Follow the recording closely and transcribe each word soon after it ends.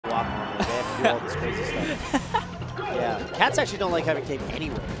do all this crazy stuff. Yeah, cats actually don't like having tape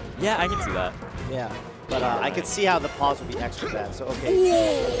anyway. Yeah, I can see that. Yeah, but I could see how the pause would be extra bad. So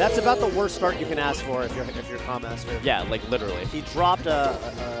okay, that's about the worst start you can ask for if you're Calm Master. Yeah, like literally. He dropped a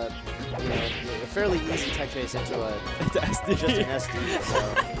fairly easy tech chase into SD. just an SD. So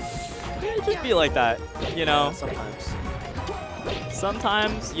It just be like that, you know. yeah, sometimes.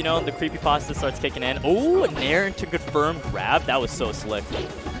 Sometimes, you know, the creepypasta starts kicking in. Oh, Nair into confirm grab. That was so slick.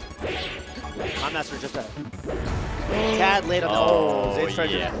 Calm Master just a tad late on the. Oh, Zane's trying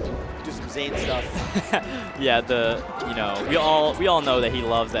to do some Zain stuff. Yeah, we all know that he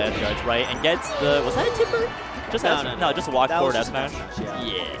loves the edge guards, right? And gets the, was that a tipper? Just no, just a walk forward S smash.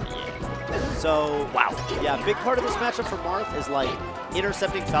 Yeah. So wow, yeah, big part of this matchup for Marth is like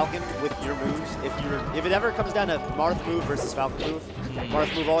intercepting Falcon with your moves. If it ever comes down to Marth move versus Falcon move,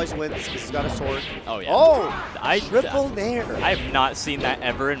 Marth move always wins because he's got a sword. Oh yeah. Oh, triple Nair. I have not seen that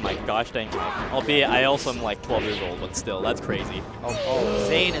ever in my gosh dang life. Albeit I also am like 12 years old, but still, that's crazy. Oh,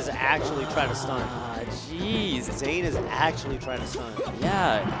 Zain is actually trying to stun. Jeez. Zain is actually trying to stun.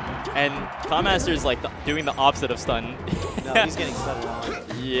 Yeah, and Calm Master is like doing the opposite of stun. No, he's getting stunned on.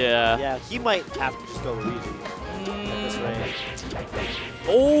 Yeah. Yeah, he might have to just go Luigi at this rate.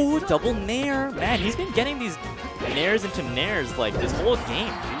 Oh, double Nair. Man, he's been getting these Nairs into Nairs like this whole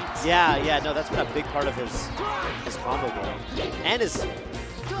game. Jeez. Yeah, no, that's been a big part of his combo game. And his,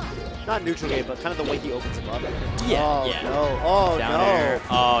 not neutral game, but kind of the way he opens him up. Yeah, oh, yeah. No. Oh, down no. air.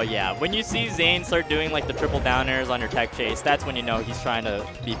 Oh, yeah. When you see Zain start doing like the triple down airs on your tech chase, that's when you know he's trying to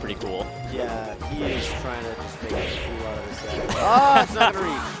be pretty cool. Yeah, he is trying to just make a fool out of this guy. Oh, it's not going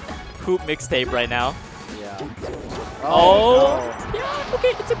to reach. Hoop mixtape right now. Yeah. Oh. No. Yeah,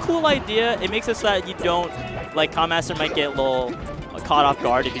 okay. It's a cool idea. It makes it so that you don't, like, Calm Master might get a little caught off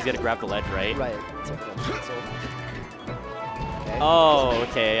guard if he's going to grab the ledge, right? Right. It's like a cancel. Okay. Oh,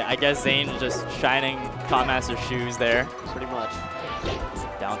 okay. I guess Zain just shining Calm Master's shoes there. Pretty much.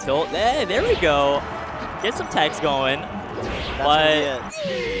 Down tilt. Hey, there we go. Get some tags going. That's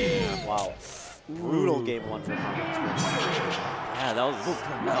wow. Brutal game one for Calm Master. Yeah, that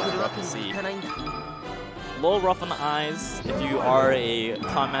was rough to see. A little rough on the eyes if you are a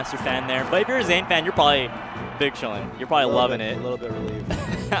Calm Master fan there. But if you're a Zain fan, you're probably big chilling. You're probably loving it. A little bit relieved.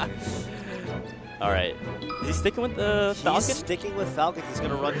 All right. Is he sticking with the Falcon? He's sticking with Falcon. He's going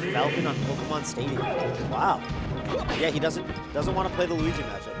to run Falcon on Pokemon Stadium. Wow. Yeah, he doesn't want to play the Luigi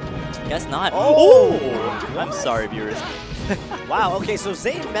matchup. Guess not. Oh! I'm sorry, viewers. Wow, okay, so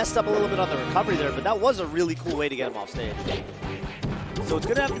Zain messed up a little bit on the recovery there, but that was a really cool way to get him off stage. So it's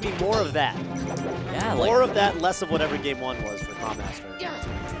going to have to be more of that. Yeah, more of that, less of whatever game one was for Calm Master.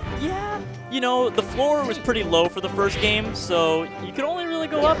 Yeah. You know, the floor was pretty low for the first game, so you can only really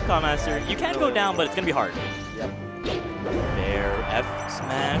go up, Calm Master. You can go down, but it's going to be hard. Yep. There, F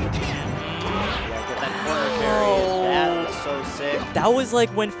smash. Yeah, get that corner carry. That was so sick. That was like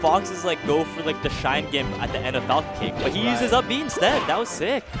when Foxes like go for like the shine gimp at the end of Falcon King, but he uses up B instead. That was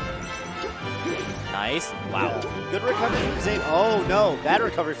sick. Nice. Wow. Yeah. Good recovery from Zain. Oh no, bad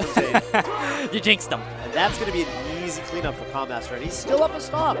recovery from Zain. You jinxed him. And that's going to be an easy cleanup for Calm Master, and he's still up a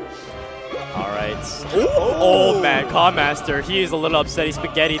stop. All right. Oh man, Calm Master. He is a little upset. He's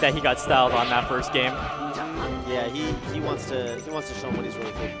spaghetti that he got styled on that first game. Yeah, he wants to show him what he's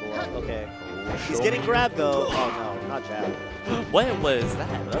really capable of. Okay. He's getting grabbed though. Oh no, not jab. What was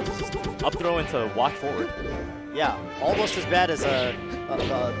that? That was just up throw into walk forward. Yeah, almost as bad as the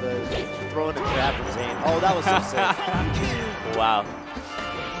throwing a jab from Zain. Oh, that was so sick. Wow.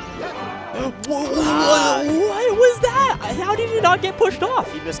 What was that? How did he not get pushed off?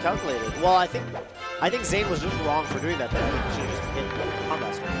 He miscalculated. Well, I think Zain was just wrong for doing that. I think he should have just hit Calm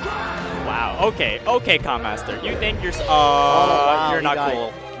Master. Wow. Okay, Calm Master. You think you're wow, you're not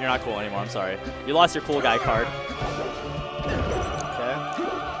cool. You're not cool anymore. I'm sorry. You lost your cool guy card. Okay.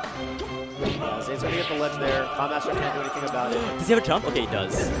 Yeah, Zain's gonna get the ledge there. Calm Master can't do anything about it. Does he have a jump? Okay, he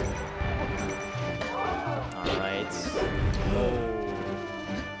does. All right. Oh.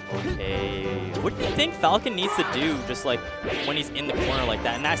 Okay. What do you think Falcon needs to do just like when he's in the corner like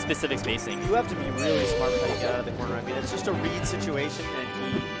that, in that specific spacing? You have to be really smart when you get out of the corner. I mean, it's just a read situation,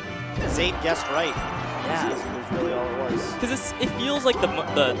 and Zain guessed right. Yeah. That's really all it was. Because it feels like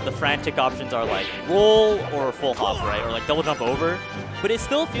the frantic options are like roll or full hop, right? Or like double jump over. But it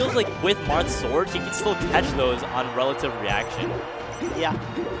still feels like with Marth's sword, he can still catch those on relative reaction. Yeah.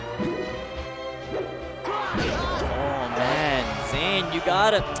 Oh man, Zain, you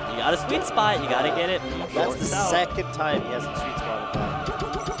got a sweet spot. You gotta get it. That's the second time he hasn't sweet spotted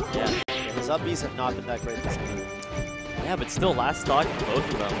that. Yeah. His up Bs have not been that great this game. Yeah, but still, last stock for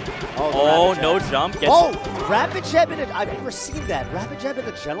both of them. Oh, no jump. Gets rapid jab in it. I've never seen that. Rapid jab in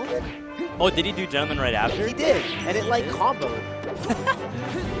the gentleman? Oh, did he do gentleman right after? He did, and it like comboed.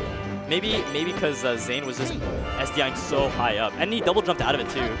 maybe because Zain was just SDIing so high up, and he double jumped out of it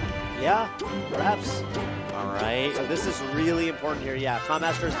too. Yeah, perhaps. All right. So this is really important here. Yeah,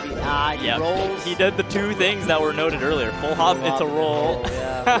 Commaster's he rolls. He did the two things that were noted earlier: full hop into roll.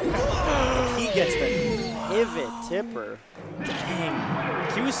 Yeah. He gets the pivot tipper.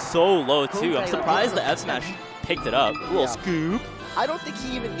 Dang, he was so low too. I'm surprised the F smash picked it up. A little scoop. I don't think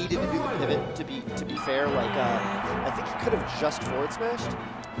he even needed to do the pivot. To be fair, like I think he could have just forward smashed.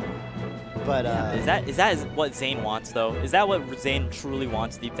 But is that what Zain wants though? Is that what Zain truly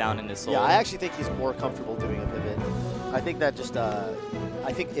wants deep down in his soul? Yeah, I actually think he's more comfortable doing a pivot. I think that just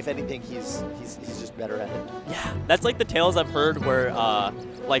I think if anything he's just better at it. Yeah, that's like the tales I've heard where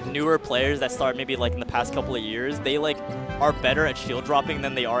like newer players that start maybe like in the past couple of years, they like are better at shield dropping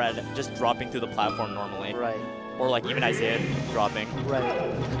than they are at just dropping through the platform normally. Right. Or like even Isaiah dropping.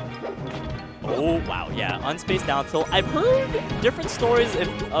 Right. Oh, wow, yeah. Unspaced down tilt. I've heard different stories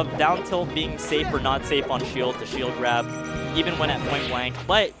of down tilt being safe or not safe on shield to shield grab, even when at point blank.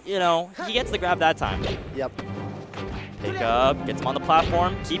 But, you know, he gets the grab that time. Yep. Pick up, gets him on the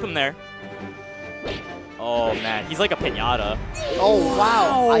platform, keep him there. Oh, man, he's like a piñata. Oh,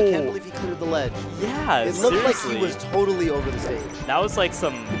 wow. I can't believe he cleared the ledge. Yeah, it looked like he was totally over the stage. That was like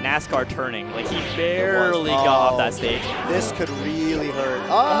some NASCAR turning. Like, he barely got off that stage. This could really hurt.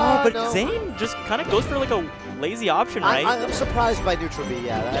 Oh, but Zain just kind of goes for like a lazy option, right? I'm surprised by neutral B,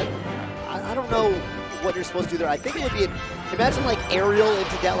 yeah. I don't know what you're supposed to do there. I think it would be, imagine like aerial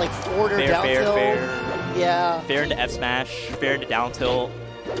into that, like forward or down tilt. Yeah. Fair into F smash, fair into down tilt.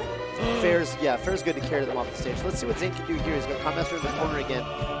 Fair's good to carry them off the stage. Let's see what Zain can do here. He's got Commaster in the corner again.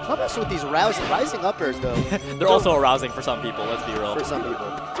 Commaster with these rising up airs, though. They're also arousing for some people, let's be real. For some people.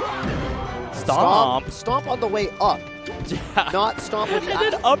 Stomp. Stomp on the way up. Yeah. Not stomp with the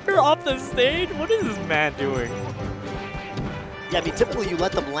and then up air off the stage? What is this man doing? Yeah, I mean, typically you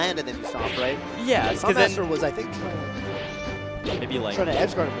let them land and then you stomp, right? Yeah. Commaster was, I think, trying to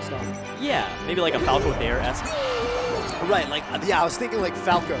edge guard him with stomp. Yeah, maybe like a Falco Dare-esque. Right, like, yeah, I was thinking like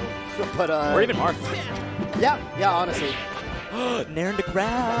Falco, but or even Marth. Yeah, honestly. Nair to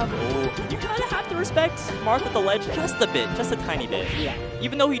grab. Oh, you kind of have to respect Marth at the ledge just a bit, just a tiny bit. Yeah.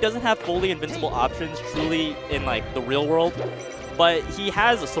 Even though he doesn't have fully invincible options truly in like the real world, but he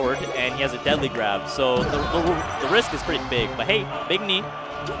has a sword and he has a deadly grab, so the risk is pretty big. But hey, big knee.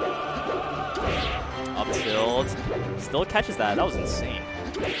 Up tilt. Still catches that. That was insane.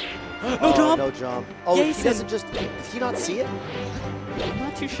 No jump! No jump. Oh, Jason. He doesn't just... Did he not see it? I'm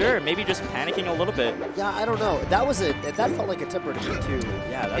not too sure. Maybe just panicking a little bit. Yeah, I don't know. That felt like a tipper to me, too.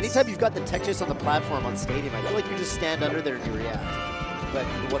 Yeah, that's... Anytime you've got the tech chase on the platform on Stadium, I feel like you just stand under there and you react. But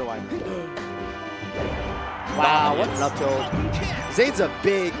what do I know? Wow, what an up tilt. Zane's a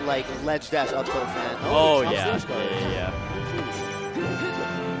big, like, ledge dash up tilt fan. Oh yeah.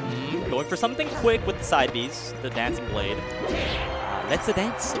 Going for something quick with the side Bs, the dancing blade. Let's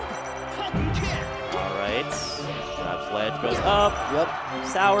dance. Alright. Grabs ledge, goes up. Yep.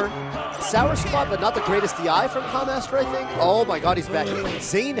 Sour spot, but not the greatest DI from Commaster, I think. Oh my god, he's back.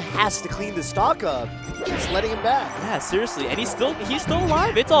 Zain has to clean the stock up. He's letting him back. Yeah, seriously. And he's still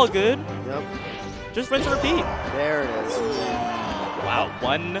alive. It's all good. Yep. Just rinse and repeat. There it is. Wow,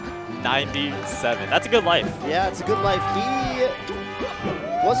 197. That's a good life. Yeah, it's a good life.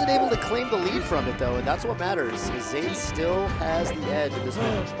 He wasn't able to claim the lead from it, though, and that's what matters. Zain still has the edge in this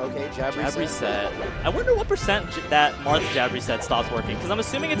match. Okay, jab reset. I wonder what percent that Marth's jab reset stops working, because I'm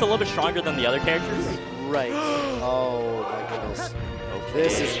assuming it's a little bit stronger than the other characters. Right. Oh, my goodness. Okay.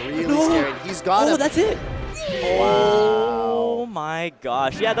 This is really scary. He's got him. Oh, that's it. Oh my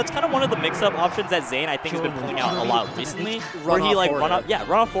gosh. Yeah, that's kind of one of the mix-up options that Zain, I think, has been pulling out a lot recently. Where he, like, run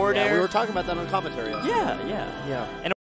off forward air. We were talking about that on commentary. Yeah. And